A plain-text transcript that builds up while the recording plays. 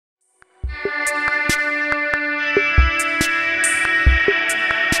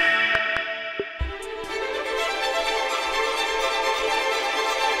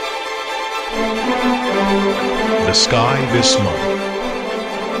the Sky This Month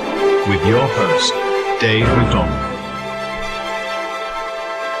with your host, Dave McDonald.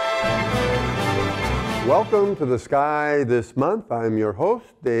 Welcome to the Sky This Month. I'm your host,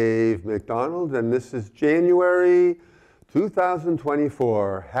 Dave McDonald, and this is January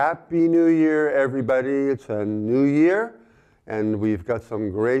 2024. Happy New Year, everybody. It's a new year, and we've got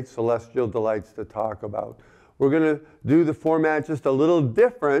some great celestial delights to talk about. We're going to do the format just a little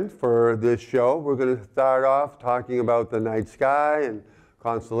different for this show. We're going to start off talking about the night sky and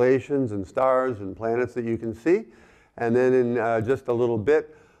constellations and stars and planets that you can see. And then in just a little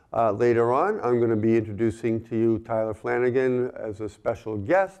bit later on, I'm going to be introducing to you Tyler Flanagan as a special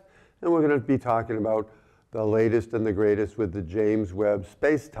guest. And we're going to be talking about the latest and the greatest with the James Webb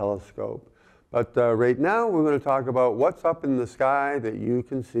Space Telescope. But right now, we're going to talk about what's up in the sky that you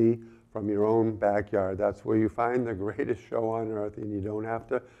can see from your own backyard. That's where you find the greatest show on Earth, and you don't have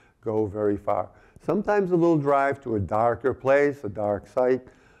to go very far. Sometimes a little drive to a darker place, a dark site,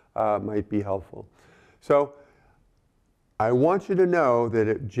 might be helpful. So I want you to know that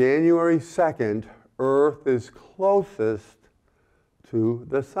at January 2nd, Earth is closest to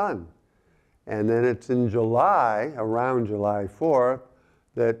the sun. And then it's in July, around July 4th,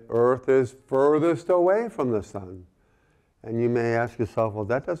 that Earth is furthest away from the sun. And you may ask yourself, well,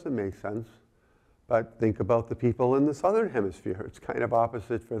 that doesn't make sense. But think about the people in the southern hemisphere. It's kind of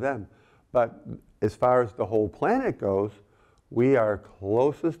opposite for them. But as far as the whole planet goes, we are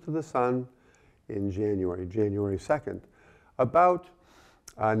closest to the sun in January 2nd. About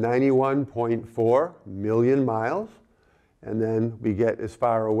 91.4 million miles. And then we get as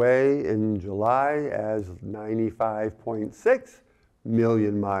far away in July as 95.6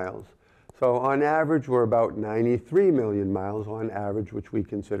 million miles. So on average, we're about 93 million miles on average, which we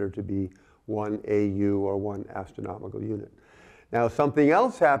consider to be 1 AU or 1 astronomical unit. Now, something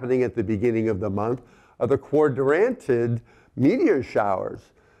else happening at the beginning of the month are the quadrantid meteor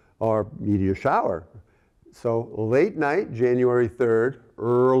showers, or meteor shower. So late night, January 3rd,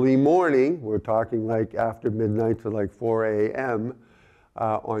 early morning, we're talking like after midnight to like 4 a.m.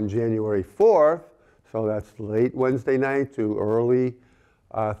 On January 4th, so that's late Wednesday night to early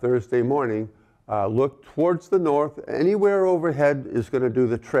Thursday morning, look towards the north. Anywhere overhead is going to do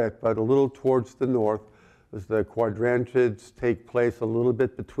the trick, but a little towards the north as the quadrantids take place a little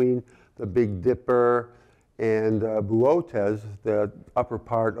bit between the Big Dipper and Boötes, the upper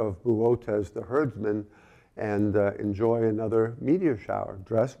part of Boötes, the herdsman, and enjoy another meteor shower.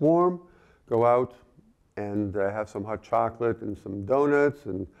 Dress warm, go out and have some hot chocolate and some donuts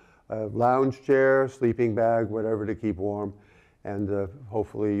and a lounge chair, sleeping bag, whatever to keep warm. And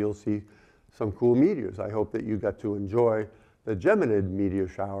hopefully you'll see some cool meteors. I hope that you got to enjoy the Geminid meteor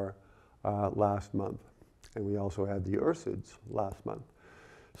shower last month. And we also had the Ursids last month.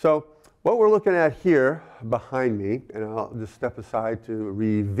 So what we're looking at here behind me, and I'll just step aside to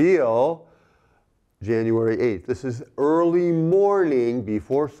reveal January 8th. This is early morning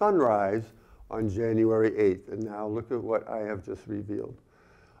before sunrise on January 8th. And now look at what I have just revealed.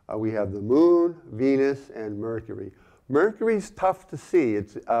 We have the moon, Venus, and Mercury. Mercury's tough to see.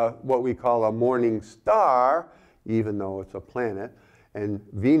 It's what we call a morning star, even though it's a planet. And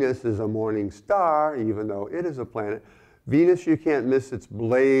Venus is a morning star, even though it is a planet. Venus you can't miss. It's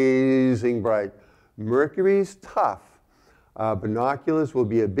blazing bright. Mercury's tough. Binoculars will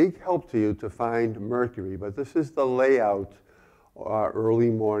be a big help to you to find Mercury. But this is the layout early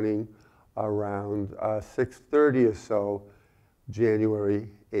morning around 6:30 or so, January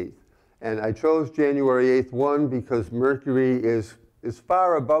 8th. And I chose January 8th, one, because Mercury is as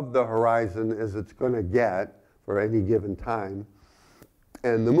far above the horizon as it's going to get for any given time.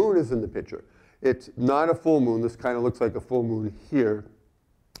 And the moon is in the picture. It's not a full moon. This kind of looks like a full moon here,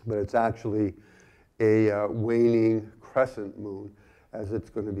 but it's actually a waning crescent moon as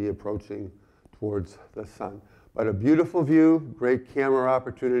it's going to be approaching towards the sun. But a beautiful view, great camera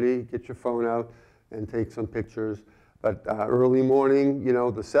opportunity. Get your phone out and take some pictures. But early morning, you know,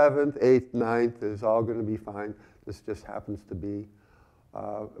 the 7th, 8th, 9th is all going to be fine. This just happens to be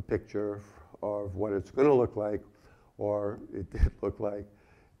a picture of what it's going to look like, or it did look like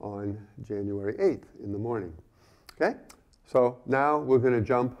on January 8th in the morning. Okay? So now we're going to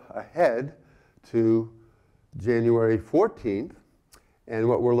jump ahead to January 14th. And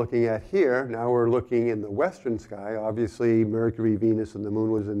what we're looking at here, now we're looking in the western sky. Obviously, Mercury, Venus, and the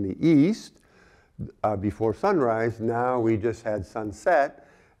moon was in the east. Before sunrise. Now we just had sunset,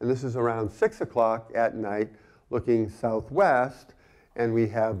 and this is around 6 o'clock at night looking southwest, and we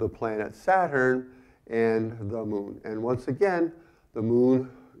have the planet Saturn and the moon. And once again, the moon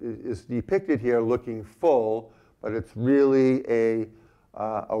is depicted here looking full, but it's really a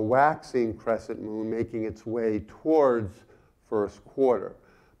a waxing crescent moon making its way towards first quarter.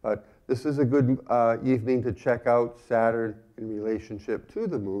 But this is a good evening to check out Saturn in relationship to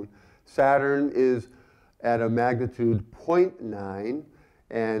the moon. Saturn is at a magnitude 0.9,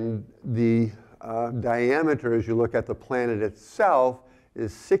 and the diameter, as you look at the planet itself,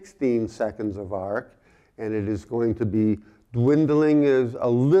 is 16 seconds of arc, and it is going to be dwindling a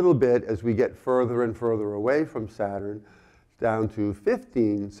little bit as we get further and further away from Saturn, down to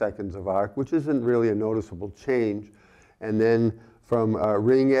 15 seconds of arc, which isn't really a noticeable change. And then from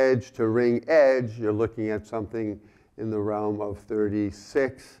ring edge to ring edge, you're looking at something in the realm of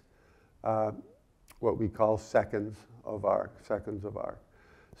 36, what we call seconds of arc.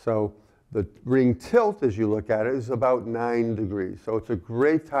 So the ring tilt, as you look at it, is about 9 degrees. So it's a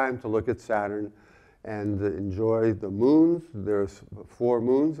great time to look at Saturn and enjoy the moons. There's 4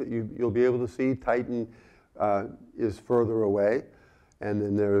 moons that you'll be able to see. Titan is further away, and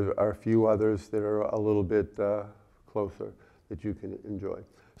then there are a few others that are a little bit closer that you can enjoy.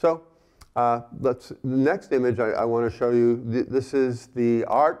 So the next image I want to show you, this is the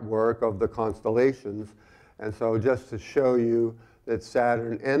artwork of the constellations. And so just to show you that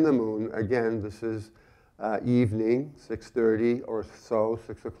Saturn and the moon, again, this is evening, 6:30 or so,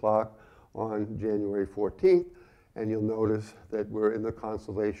 6 o'clock on January 14th. And you'll notice that we're in the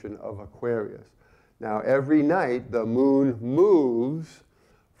constellation of Aquarius. Now, every night, the moon moves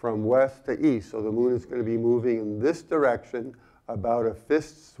from west to east. So the moon is going to be moving in this direction about a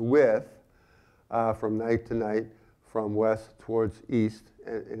fist's width from night to night, from west towards east.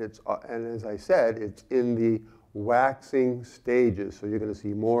 And as I said, it's in the waxing stages. So you're going to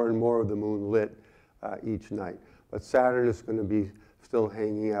see more and more of the moon lit each night. But Saturn is going to be still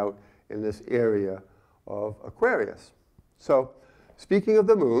hanging out in this area of Aquarius. So speaking of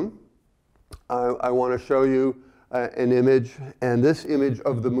the moon, I want to show you an image, and this image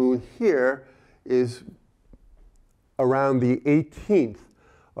of the moon here is around the 18th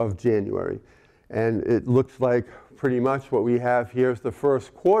of January. And it looks like pretty much what we have here is the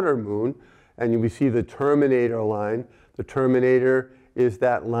first quarter moon, and we see the terminator line. The terminator is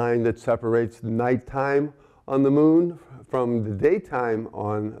that line that separates the nighttime on the moon from the daytime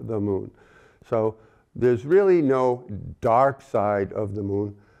on the moon. So there's really no dark side of the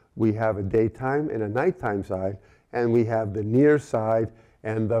moon. We have a daytime and a nighttime side, and we have the near side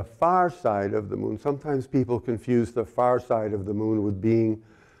and the far side of the moon. Sometimes people confuse the far side of the moon with being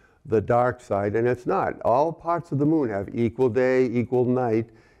the dark side, and it's not. All parts of the moon have equal day, equal night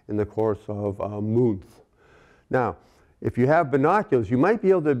in the course of a month. Now, if you have binoculars, you might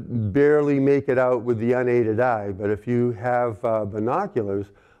be able to barely make it out with the unaided eye, but if you have binoculars,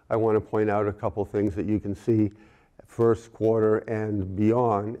 I want to point out a couple things that you can see first quarter and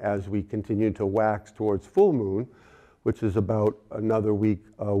beyond as we continue to wax towards full moon, which is about another week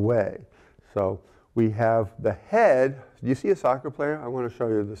away. So we have the head. Do you see a soccer player? I want to show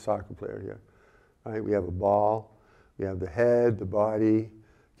you the soccer player here. All right, we have a ball, we have the head, the body,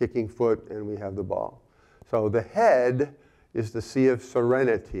 kicking foot, and we have the ball. So the head is the sea of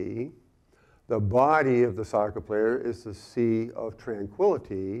serenity. The body of the soccer player is the sea of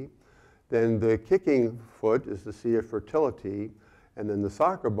tranquility. Then the kicking foot is the sea of fertility. And then the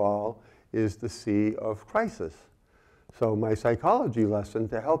soccer ball is the sea of crisis. So my psychology lesson,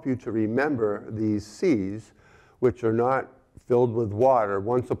 to help you to remember these seas, which are not filled with water.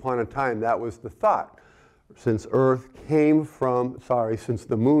 Once upon a time, that was the thought. Since the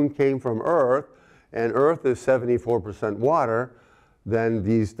moon came from Earth, and Earth is 74% water, then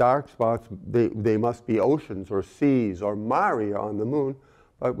these dark spots, they must be oceans or seas or mare on the moon.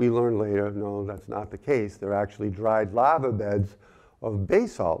 But we learned later, no, that's not the case. They're actually dried lava beds of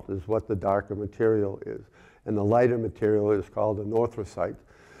basalt is what the darker material is. And the lighter material is called anothrosite.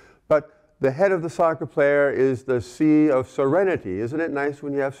 But the head of the soccer player is the sea of serenity. Isn't it nice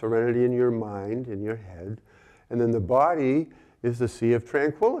when you have serenity in your mind, in your head? And then the body is the sea of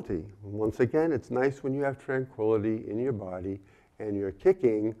tranquility. And once again, it's nice when you have tranquility in your body and you're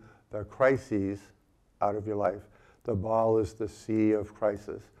kicking the crises out of your life. The ball is the sea of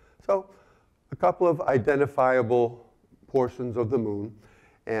crisis. So a couple of identifiable portions of the moon.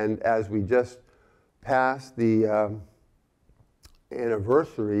 And as we just passed the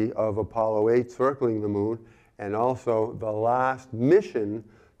anniversary of Apollo 8 circling the moon, and also the last mission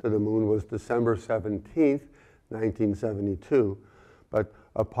to the moon was December 17th, 1972. But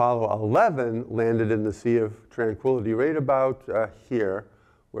Apollo 11 landed in the Sea of Tranquility right about here,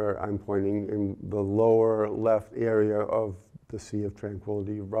 where I'm pointing in the lower left area of the Sea of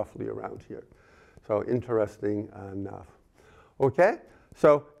Tranquility, roughly around here. So interesting enough. Okay,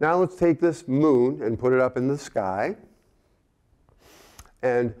 so now let's take this moon and put it up in the sky.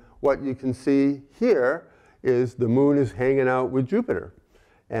 And what you can see here is the moon is hanging out with Jupiter.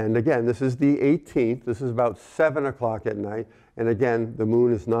 And again, this is the 18th. This is about 7 o'clock at night. And again, the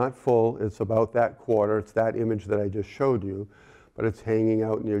moon is not full. It's about that quarter. It's that image that I just showed you. But it's hanging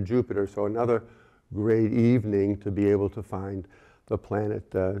out near Jupiter. So another great evening to be able to find the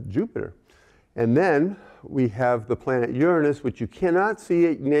planet Jupiter. And then we have the planet Uranus, which you cannot see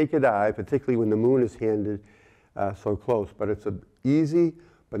at naked eye, particularly when the moon is handed so close. But it's an easy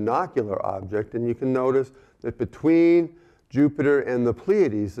binocular object. And you can notice that between Jupiter and the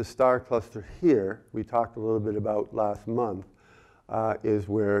Pleiades, the star cluster here, we talked a little bit about last month, is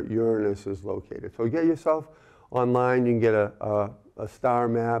where Uranus is located. So get yourself online. You can get a star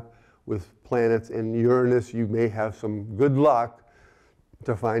map with planets. In Uranus, you may have some good luck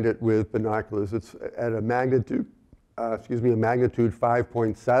to find it with binoculars. It's at a magnitude, a magnitude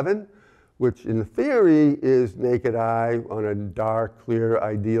 5.7, which in theory is naked eye on a dark, clear,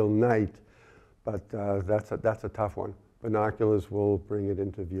 ideal night. But that's a tough one. Binoculars will bring it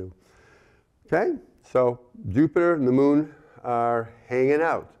into view. Okay, so Jupiter and the moon are hanging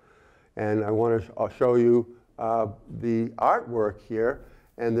out. And I'll show you the artwork here.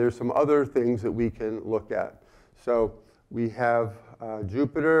 And there's some other things that we can look at. So we have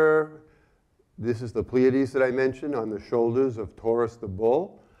Jupiter. This is the Pleiades that I mentioned on the shoulders of Taurus the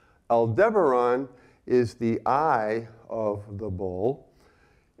bull. Aldebaran is the eye of the bull.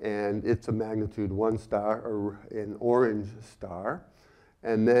 And it's a magnitude 1 star, or an orange star.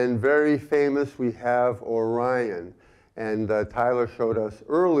 And then very famous, we have Orion. And Tyler showed us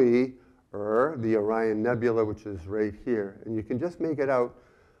earlier the Orion Nebula, which is right here. And you can just make it out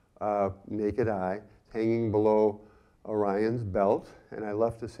naked eye, hanging below Orion's belt. And I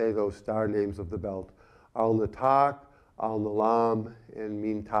love to say those star names of the belt: Al-Natak, Al-Nalam, and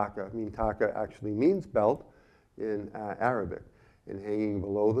Mintaka. Mintaka actually means belt in Arabic. And hanging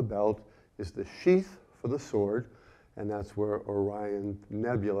below the belt is the sheath for the sword, and that's where Orion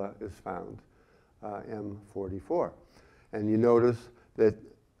Nebula is found, M44. And you notice that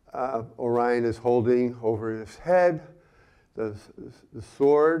Orion is holding over his head the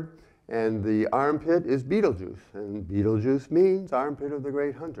sword, and the armpit is Betelgeuse. And Betelgeuse means armpit of the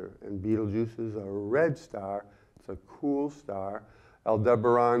great hunter. And Betelgeuse is a red star. It's a cool star.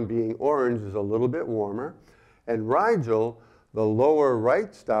 Aldebaran, being orange, is a little bit warmer. And Rigel, the lower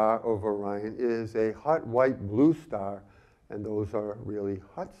right star of Orion, is a hot white blue star, and those are really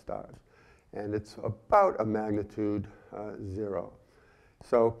hot stars. And it's about a magnitude 0.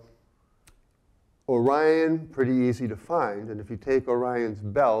 So Orion, pretty easy to find. And if you take Orion's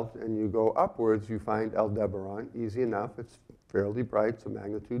belt and you go upwards, you find Aldebaran. Easy enough. It's fairly bright. It's a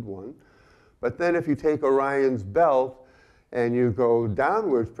magnitude 1. But then if you take Orion's belt and you go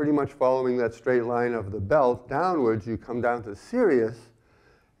downwards, pretty much following that straight line of the belt, downwards, you come down to Sirius,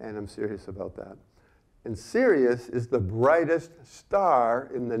 and I'm serious about that. And Sirius is the brightest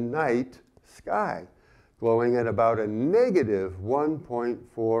star in the night sky, glowing at about a negative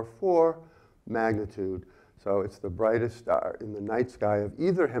 1.44 magnitude. So it's the brightest star in the night sky of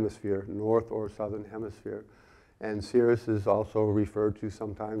either hemisphere, north or southern hemisphere. And Sirius is also referred to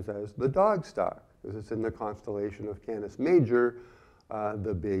sometimes as the dog star, because it's in the constellation of Canis Major,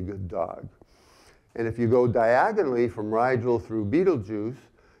 the big dog. And if you go diagonally from Rigel through Betelgeuse,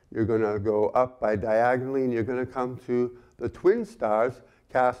 you're going to go up by diagonally, and you're going to come to the twin stars,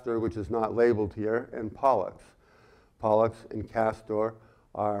 Castor, which is not labeled here, and Pollux. Pollux and Castor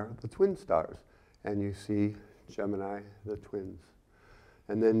are the twin stars. And you see Gemini, the twins.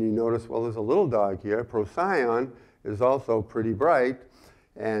 And then you notice, well, there's a little dog here. Procyon is also pretty bright,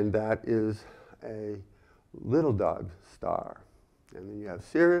 and that is a little dog star. And then you have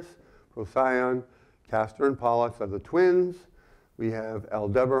Sirius, Procyon, Castor, and Pollux are the twins. We have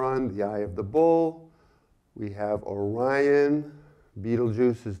Aldebaran, the eye of the bull. We have Orion.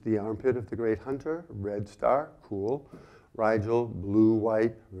 Betelgeuse is the armpit of the great hunter, red star, cool. Rigel,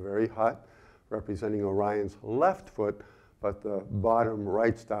 blue-white, very hot, representing Orion's left foot, but the bottom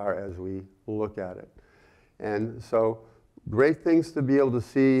right star as we look at it. And so great things to be able to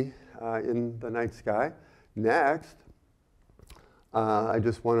see in the night sky. Next, I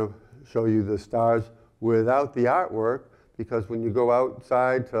just want to show you the stars without the artwork, because when you go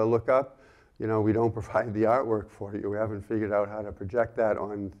outside to look up, you know, we don't provide the artwork for you. We haven't figured out how to project that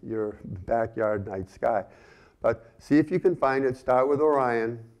on your backyard night sky. But see if you can find it. Start with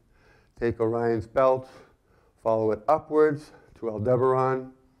Orion. Take Orion's belt. Follow it upwards to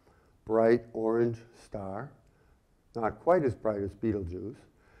Aldebaran, bright orange star. Not quite as bright as Betelgeuse.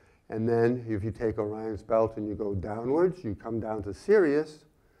 And then if you take Orion's belt and you go downwards, you come down to Sirius,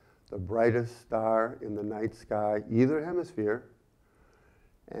 the brightest star in the night sky, either hemisphere.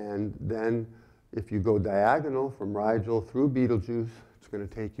 And then if you go diagonal from Rigel through Betelgeuse, it's going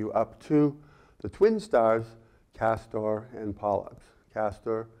to take you up to the twin stars, Castor and Pollux.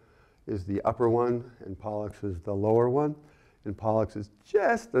 Castor is the upper one, and Pollux is the lower one. And Pollux is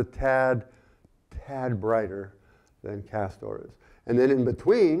just a tad brighter than Castor is. And then in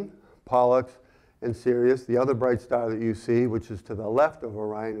between Pollux and Sirius, the other bright star that you see, which is to the left of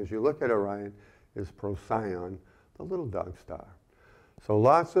Orion as you look at Orion, is Procyon, the little dog star. So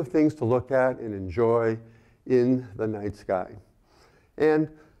lots of things to look at and enjoy in the night sky. And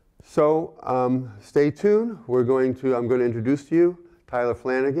so stay tuned. I'm going to introduce to you Tyler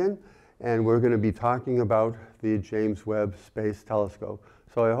Flanagan, and we're going to be talking about the James Webb Space Telescope.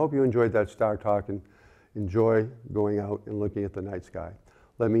 So I hope you enjoyed that star talk and enjoy going out and looking at the night sky.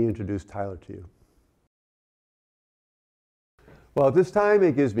 Let me introduce Tyler to you. Well, at this time,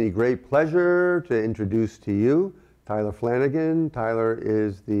 it gives me great pleasure to introduce to you Tyler Flanagan. Tyler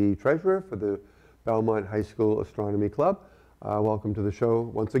is the treasurer for the Belmont High School Astronomy Club. Welcome to the show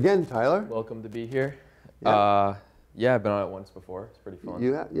once again, Tyler. Welcome to be here. Yeah. Yeah, I've been on it once before. It's pretty fun.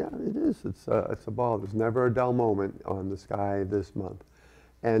 Yeah, it is. It's a ball. There's never a dull moment on the sky this month.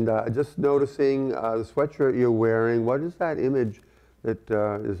 And just noticing the sweatshirt you're wearing, what is that image that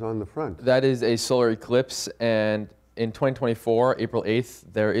is on the front? That is a solar eclipse, and in 2024, April 8th,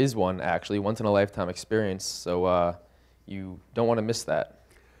 there is one actually, once-in-a-lifetime experience, so you don't want to miss that.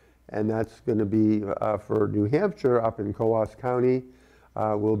 And that's going to be for New Hampshire up in Coos County.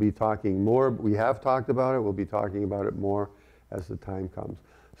 We'll be talking more. We have talked about it. We'll be talking about it more as the time comes.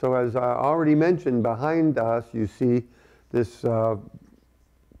 So as I already mentioned, behind us you see this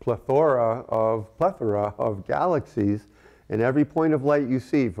plethora of galaxies, and every point of light you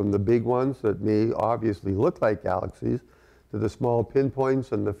see, from the big ones that may obviously look like galaxies to the small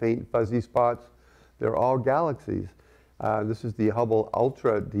pinpoints and the faint fuzzy spots, they're all galaxies. This is the Hubble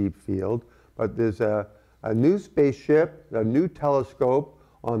Ultra Deep Field, but there's a new spaceship, a new telescope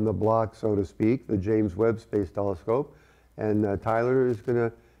on the block, so to speak, the James Webb Space Telescope, and Tyler is going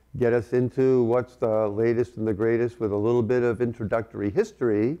to get us into what's the latest and the greatest with a little bit of introductory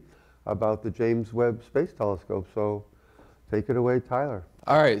history about the James Webb Space Telescope. So take it away, Tyler.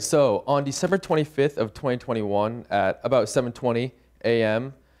 All right, so on December 25th of 2021 at about 7:20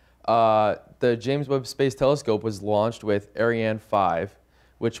 a.m., the James Webb Space Telescope was launched with Ariane 5,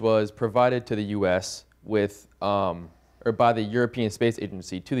 which was provided to the U.S. with, or by the European Space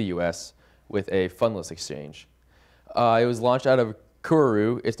Agency to the U.S. with a fundless exchange. It was launched out of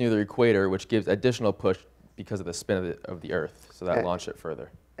Kourou. It's near the equator, which gives additional push because of the spin of the Earth, so that launched it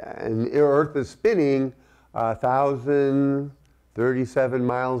further. And Earth is spinning 1,037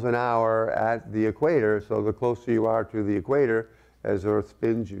 miles an hour at the equator, so the closer you are to the equator, as Earth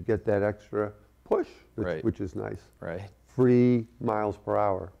spins, you get that extra push, which is nice. Right. 3 miles per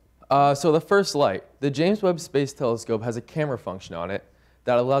hour. So the first light. The James Webb Space Telescope has a camera function on it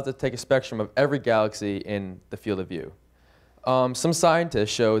that allows it to take a spectrum of every galaxy in the field of view. Some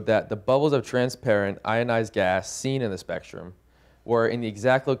scientists showed that the bubbles of transparent ionized gas seen in the spectrum were in the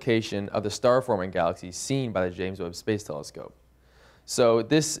exact location of the star-forming galaxies seen by the James Webb Space Telescope. So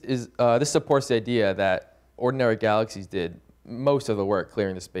this supports the idea that ordinary galaxies did most of the work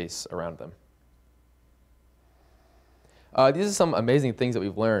clearing the space around them. These are some amazing things that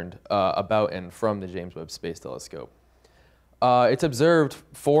we've learned about and from the James Webb Space Telescope. It's observed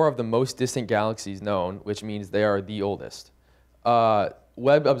 4 of the most distant galaxies known, which means they are the oldest.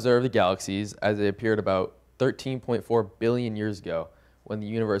 Webb observed the galaxies as they appeared about 13.4 billion years ago, when the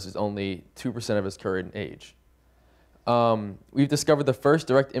universe is only 2% of its current age. We've discovered the first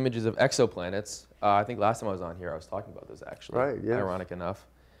direct images of exoplanets. I think last time I was on here, I was talking about those actually. Right, yes. Ironic enough.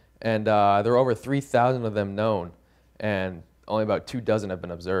 And there are over 3,000 of them known, and only about 24 have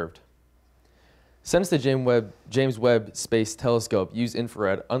been observed. Since the James Webb Space Telescope used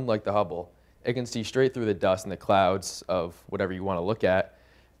infrared, unlike the Hubble, it can see straight through the dust and the clouds of whatever you want to look at.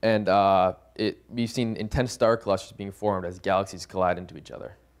 And we've seen intense star clusters being formed as galaxies collide into each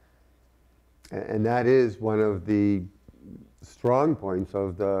other. And that is one of the strong points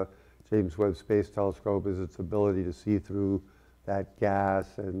of the James Webb Space Telescope, is its ability to see through that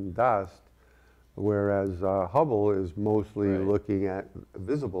gas and dust, whereas Hubble is mostly looking at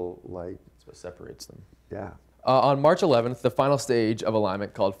visible light. That's what separates them. Yeah. On March 11th, the final stage of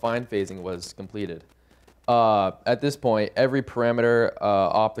alignment called fine phasing was completed. At this point, every parameter,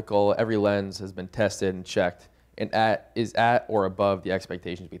 optical, every lens has been tested and checked and is at or above the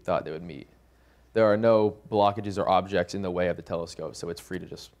expectations we thought they would meet. There are no blockages or objects in the way of the telescope, so it's free to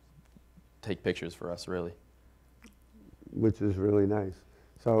just take pictures for us, really. Which is really nice.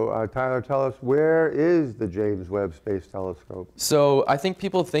 So Tyler, tell us, where is the James Webb Space Telescope? So I think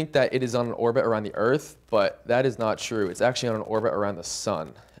people think that it is on an orbit around the Earth, but that is not true. It's actually on an orbit around the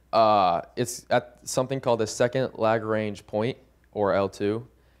Sun. It's at something called the second Lagrange point, or L2,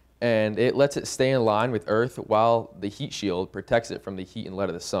 and it lets it stay in line with Earth while the heat shield protects it from the heat and light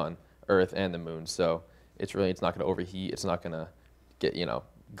of the Sun, Earth, and the Moon. So it's not going to overheat. It's not going to get,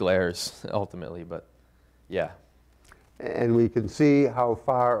 glares ultimately, but yeah. And we can see how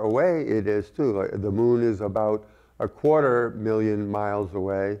far away it is too. Like the Moon is about 250,000 miles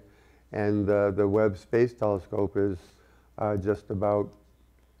away, and the Webb Space Telescope is just about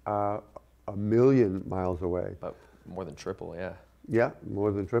 1,000,000 miles away. About more than triple, yeah. Yeah,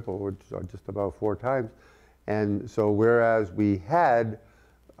 more than triple, or just about 4 times. And so whereas we had,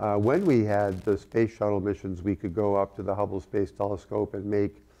 when we had the space shuttle missions, we could go up to the Hubble Space Telescope and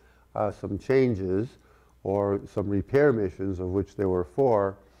make some changes or some repair missions, of which there were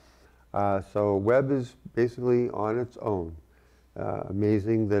 4. So Webb is basically on its own.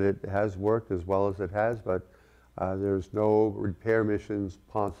 Amazing that it has worked as well as it has, but there's no repair missions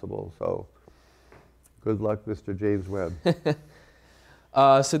possible. So good luck, Mr. James Webb.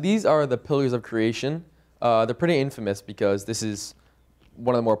 So these are the pillars of creation. They're pretty infamous because this is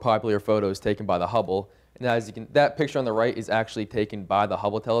one of the more popular photos taken by the Hubble. And as you can, that picture on the right is actually taken by the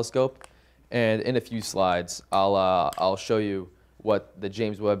Hubble telescope. And in a few slides, I'll show you what the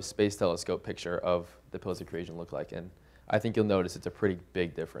James Webb Space Telescope picture of the pillars of creation look like. And I think you'll notice it's a pretty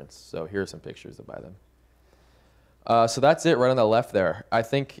big difference. So here are some pictures by them. So that's it right on the left there. I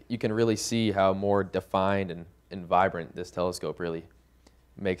think you can really see how more defined and vibrant this telescope really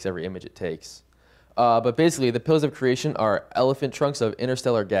makes every image it takes. But basically, the pillars of creation are elephant trunks of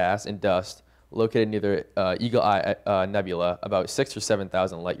interstellar gas and dust located near the Eagle Eye Nebula, about 6,000 or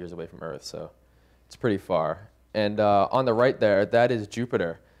 7,000 light years away from Earth. So it's pretty far. And on the right there, that is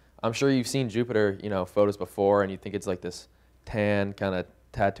Jupiter. I'm sure you've seen Jupiter, photos before, and you think it's like this tan, kind of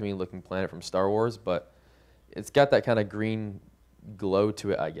Tatooine-looking planet from Star Wars, but it's got that kind of green glow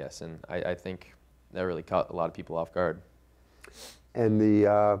to it, I guess, and I think that really caught a lot of people off guard. And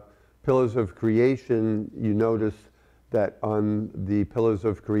the pillars of creation, you notice that on the pillars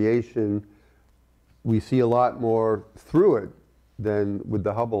of creation, we see a lot more through it than with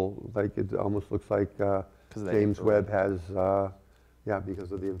the Hubble. Like it almost looks like James Webb has,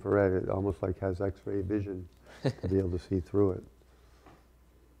 because of the infrared, it almost like has X-ray vision to be able to see through it.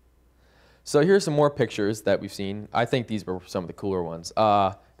 So here's some more pictures that we've seen. I think these were some of the cooler ones.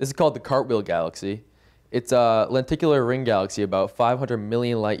 This is called the Cartwheel Galaxy. It's a lenticular ring galaxy about 500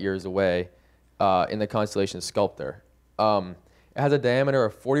 million light years away in the constellation Sculptor. It has a diameter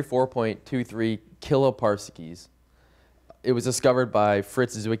of 44.23 kiloparsecs. It was discovered by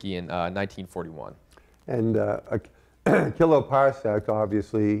Fritz Zwicky in 1941. And a kiloparsec,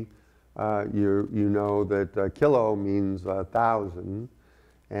 obviously, you know that kilo means 1,000,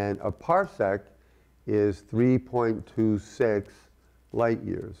 and a parsec is 3.26 light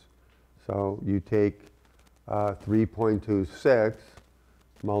years. So you take 3.26,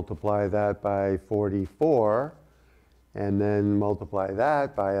 multiply that by 44, and then multiply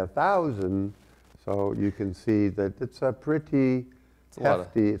that by 1,000. So you can see that it's a pretty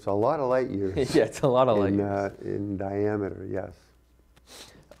hefty, it's a lot of light years. Yeah, it's a lot of light years. In diameter, yes.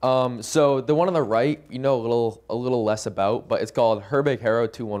 So the one on the right, you know a little less about, but it's called Herbig-Haro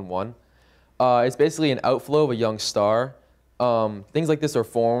 211. It's basically an outflow of a young star. Things like this are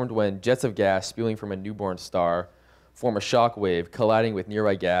formed when jets of gas spewing from a newborn star form a shock wave colliding with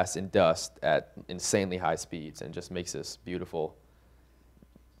nearby gas and dust at insanely high speeds, and just makes this beautiful,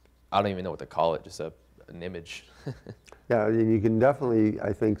 I don't even know what to call it, just an image. Yeah, and you can definitely,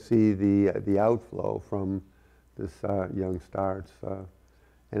 I think, see the outflow from this young star. It's,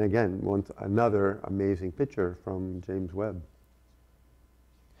 and again, another amazing picture from James Webb.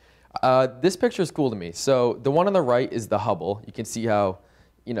 This picture is cool to me. So the one on the right is the Hubble. You can see how,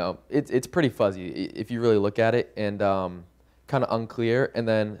 it's pretty fuzzy if you really look at it, and kind of unclear. And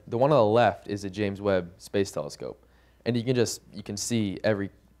then the one on the left is the James Webb Space Telescope, and you can see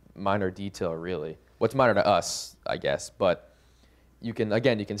every minor detail really. What's minor to us, I guess, but you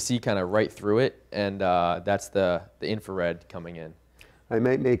can see kind of right through it, and that's the infrared coming in. I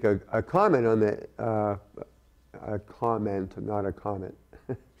might make a comment on the a comment, not a comment,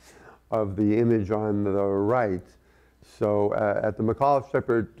 of the image on the right. So at the McAuliffe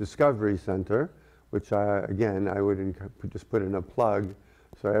Shepard Discovery Center, which again I would just put in a plug.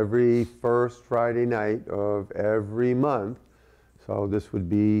 So every first Friday night of every month, so this would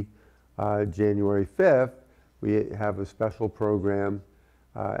be January 5th, we have a special program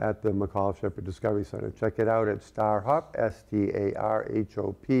at the McCall Shepherd Discovery Center. Check it out at starhop,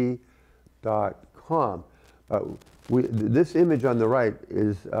 starhop.com. This image on the right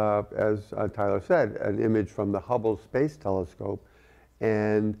is, as Tyler said, an image from the Hubble Space Telescope.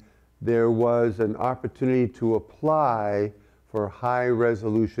 And there was an opportunity to apply for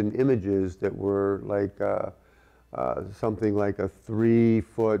high-resolution images that were like something like a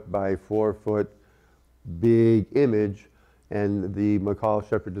 3-foot by 4-foot big image. And the McCall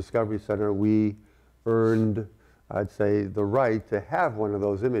Shepherd Discovery Center, we earned, I'd say, the right to have one of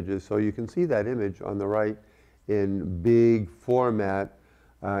those images. So you can see that image on the right in big format,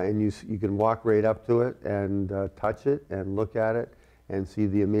 and you can walk right up to it and touch it and look at it and see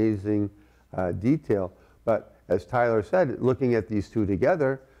the amazing detail. But as Tyler said, looking at these two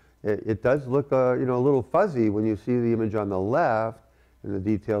together, it does look a little fuzzy when you see the image on the left and the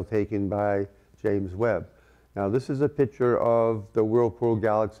detail taken by James Webb. Now this is a picture of the Whirlpool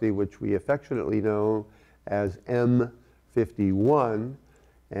Galaxy, which we affectionately know as M51,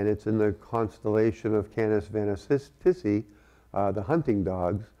 and it's in the constellation of Canis Vanatici, the hunting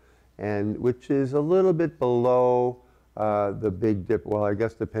dogs, and which is a little bit below the Big Dipper. Well, I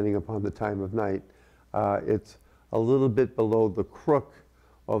guess depending upon the time of night, it's a little bit below the crook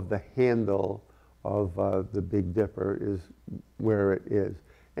of the handle of the Big Dipper is where it is.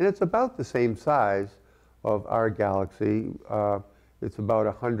 And it's about the same size of our galaxy. It's about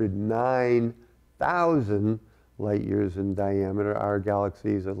 109,000 light years in diameter. Our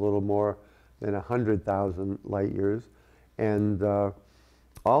galaxy is a little more than 100,000 light years. And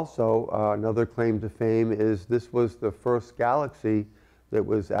also, another claim to fame is this was the first galaxy that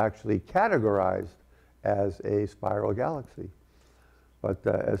was actually categorized as a spiral galaxy. But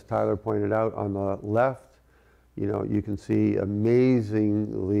as Tyler pointed out, on the left, you can see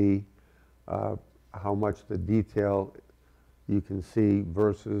amazingly how much the detail you can see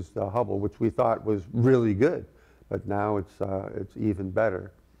versus the Hubble, which we thought was really good, but now it's even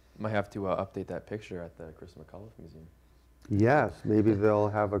better. Might have to update that picture at the Chris McAuliffe Museum. Yes, maybe they'll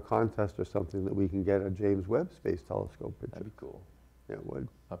have a contest or something that we can get a James Webb Space Telescope picture. That'd be cool. Yeah, it would.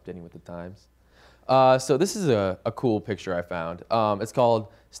 Updating with the times. So this is a cool picture I found. It's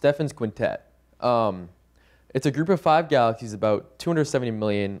called Stephan's Quintet. It's a group of 5 galaxies about 270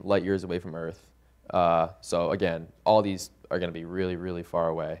 million light years away from Earth. So again, all these are going to be really, really far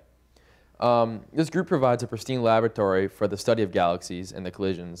away. This group provides a pristine laboratory for the study of galaxies and the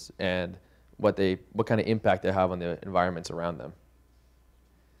collisions and what kind of impact they have on the environments around them.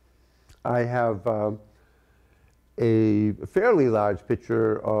 I have a fairly large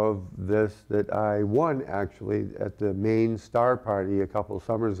picture of this that I won actually at the main star party a couple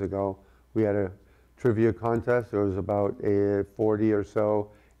summers ago. We had a trivia contest. There was about 40 or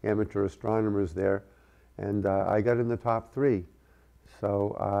so amateur astronomers there, and I got in the top 3.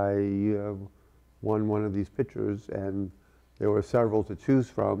 So I won one of these pictures, and there were several to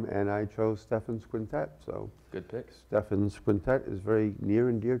choose from, and I chose Stephan's Quintet. So good picks. Stephan's Quintet is very near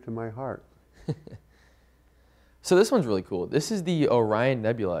and dear to my heart. So this one's really cool. This is the Orion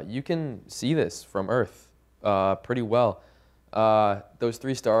Nebula. You can see this from Earth pretty well. Those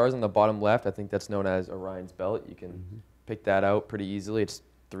 3 stars on the bottom left, I think that's known as Orion's Belt. You can pick that out pretty easily. It's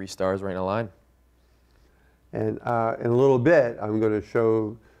 3 stars right in a line. And in a little bit, I'm going to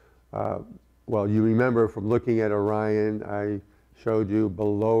show, well, you remember from looking at Orion, I showed you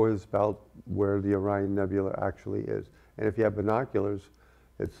below his belt where the Orion Nebula actually is. And if you have binoculars,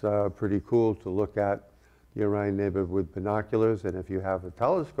 it's pretty cool to look at the Orion Nebula with binoculars. And if you have a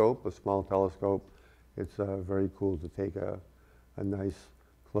telescope, a small telescope, it's very cool to take a nice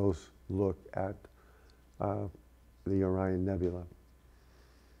close look at the Orion Nebula.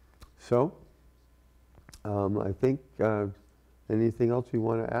 So, I think anything else you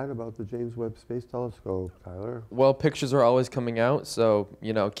want to add about the James Webb Space Telescope, Tyler? Well, pictures are always coming out, so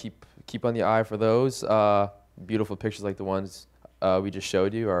keep on the eye for those. Beautiful pictures like the ones we just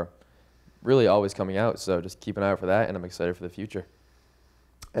showed you are really always coming out, so just keep an eye out for that, and I'm excited for the future.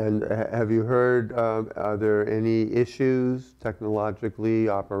 And have you heard, are there any issues technologically,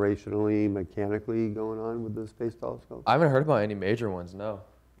 operationally, mechanically going on with the Space Telescope? I haven't heard about any major ones, no.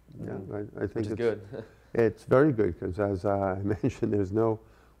 Yeah, I think it's good. It's very good because, as I mentioned,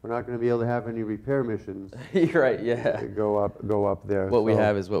 we're not going to be able to have any repair missions. You're right, yeah. Go up there. What we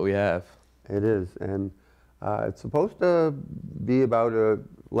have is what we have. It is, and it's supposed to be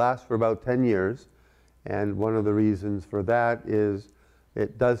last for about 10 years, and one of the reasons for that is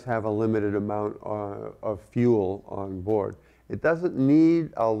it does have a limited amount of fuel on board. It doesn't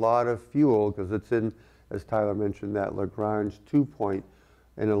need a lot of fuel because it's in, as Tyler mentioned, that Lagrange 2-point.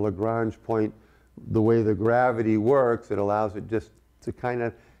 In a Lagrange point, the way the gravity works, it allows it just to kind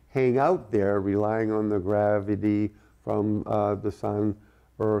of hang out there, relying on the gravity from the sun,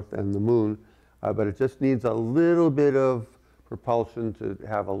 Earth, and the moon. But it just needs a little bit of propulsion to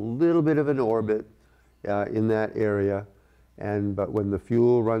have a little bit of an orbit in that area. But when the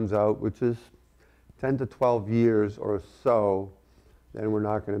fuel runs out, which is 10 to 12 years or so, then we're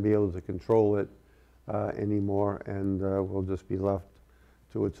not going to be able to control it anymore, and we'll just be left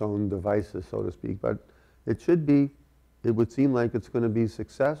to its own devices, so to speak. But it should be, it would seem like it's going to be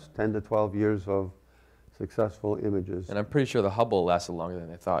success, 10 to 12 years of successful images. And I'm pretty sure the Hubble lasted longer than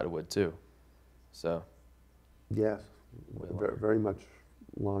they thought it would too. So. Yes, very much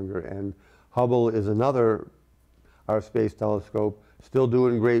longer. And Hubble is another, our space telescope, still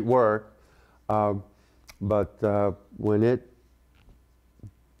doing great work. But when it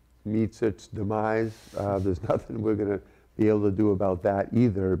meets its demise, there's nothing we're going to be able to do about that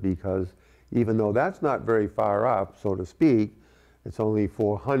either, because even though that's not very far up, so to speak, it's only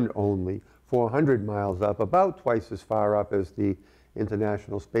 400 miles up, about twice as far up as the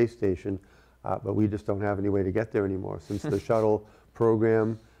International Space Station, but we just don't have any way to get there anymore. Since the shuttle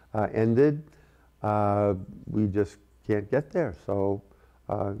program ended, we just can't get there. So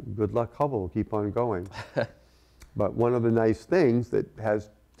good luck, Hubble, keep on going. But one of the nice things that has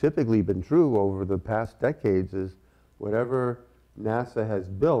typically been true over the past decades is whatever NASA has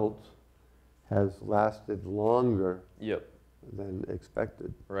built has lasted longer than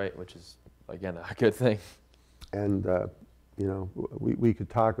expected. Right, which is, again, a good thing. And, you know, we could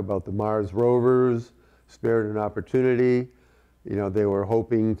talk about the Mars rovers, Spirit and Opportunity. You know, they were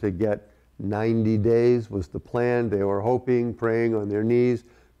hoping to get 90 days was the plan. They were hoping, praying on their knees,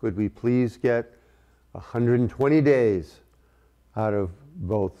 could we please get 120 days out of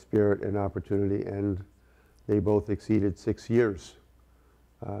both Spirit and Opportunity, and they both exceeded 6 years.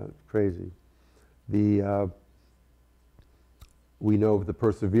 Crazy. We know of the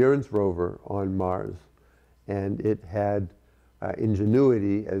Perseverance rover on Mars, and it had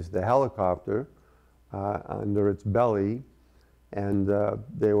Ingenuity as the helicopter under its belly, and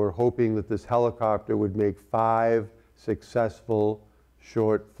they were hoping that this helicopter would make 5 successful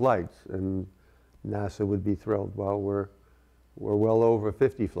short flights, and NASA would be thrilled. Well, we're well over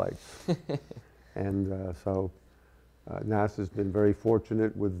 50 flights. And so NASA's been very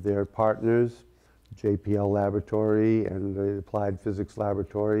fortunate with their partners, JPL Laboratory and the Applied Physics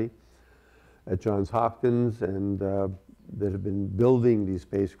Laboratory at Johns Hopkins, and that have been building these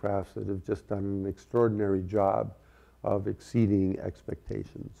spacecrafts that have just done an extraordinary job of exceeding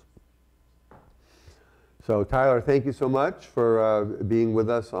expectations. So Tyler, thank you so much for being with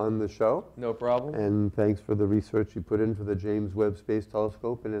us on the show. No problem. And thanks for the research you put into the James Webb Space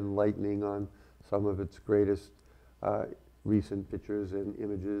Telescope and enlightening on some of its greatest recent pictures and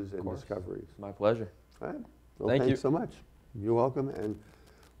images and discoveries. My pleasure. All right. Well, Thank you thanks so much. You're welcome, and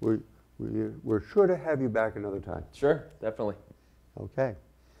we're sure to have you back another time. Sure, definitely. Okay.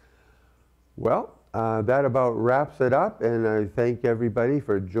 Well, that about wraps it up, and I thank everybody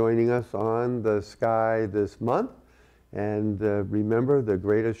for joining us on The Sky this month. And remember, the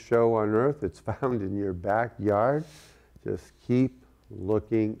greatest show on earth, it's found in your backyard. Just keep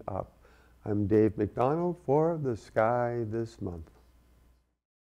looking up. I'm Dave McDonald for The Sky this month.